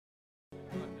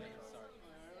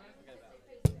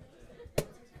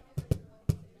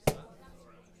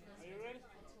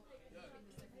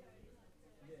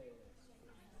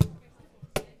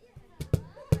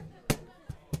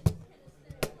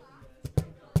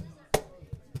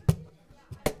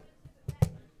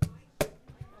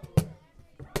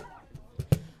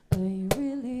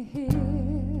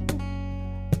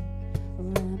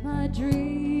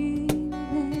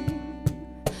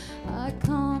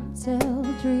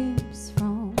escapes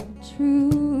from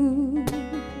truth.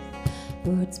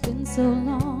 For it's been so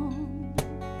long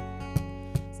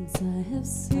since I have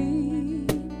seen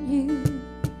you,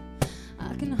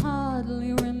 I can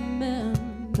hardly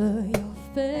remember your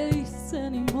face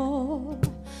anymore.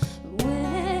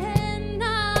 When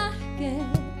I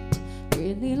get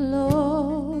really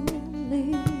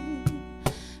lonely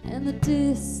and the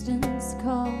distance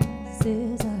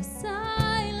causes our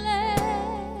silence,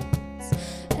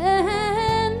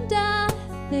 and I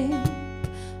think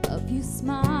of you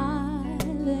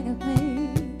smiling at me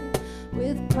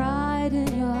with pride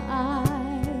in your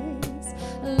eyes,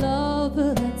 a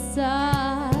lover that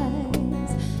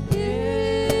sighs.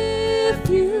 If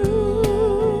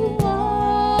you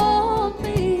want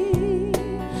me,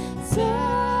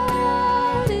 satisfy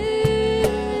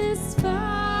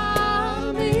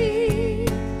me.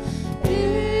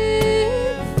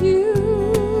 If you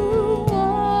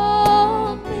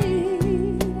want me,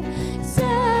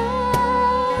 satisfy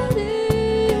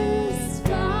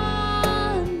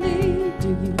me. Do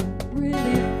you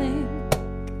really think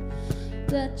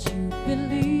that you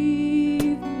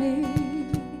believe me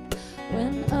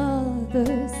when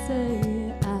others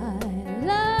say I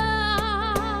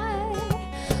lie?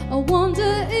 I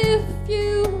wonder if you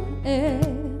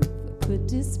ever could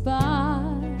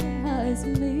despise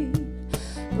me.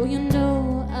 Oh, you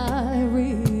know I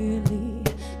really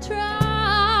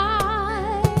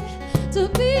try to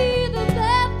be the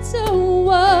better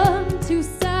one to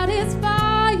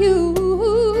satisfy you,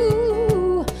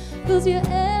 'cause you're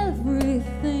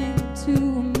everything to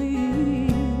me.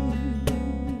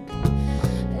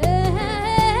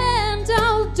 And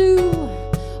I'll do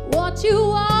what you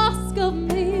ask of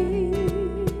me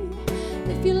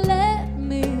if you let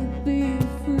me be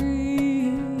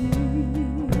free.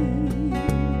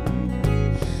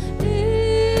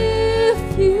 If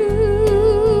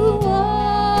you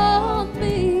want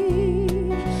me,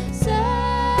 satisfy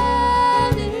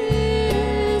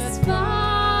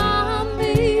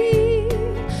me.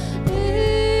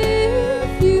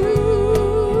 If you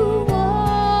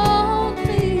want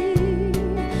me,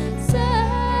 satisfy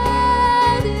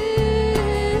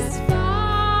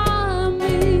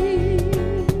me.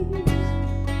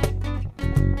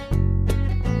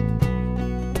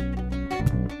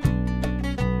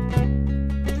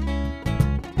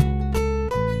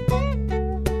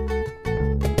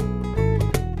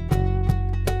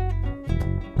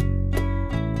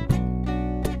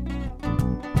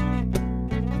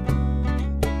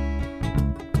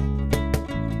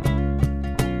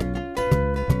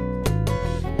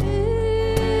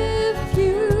 If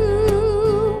you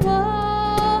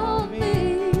want me,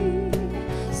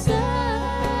 satisfy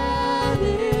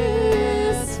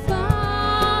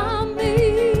me.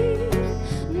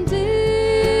 And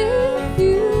if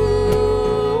you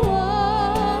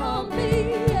want me,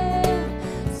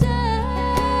 satisfy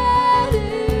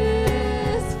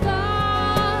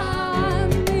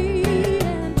me.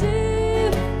 And if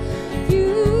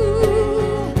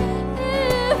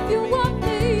you want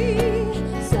me,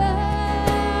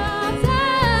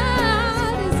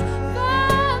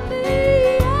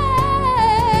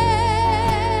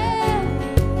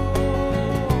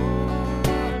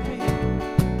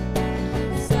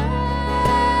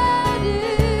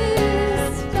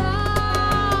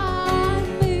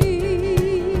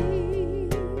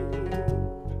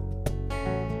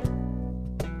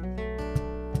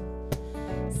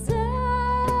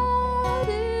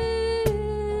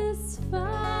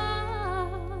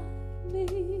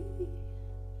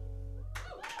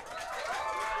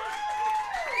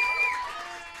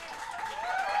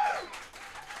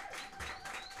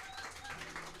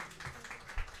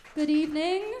 Good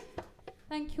evening.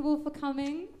 Thank you all for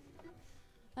coming.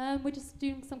 We're just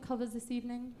doing some covers this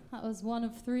evening. That was one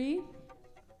of three.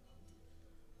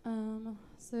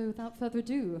 So without further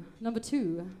ado, number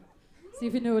 2. See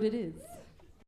if you know what it is.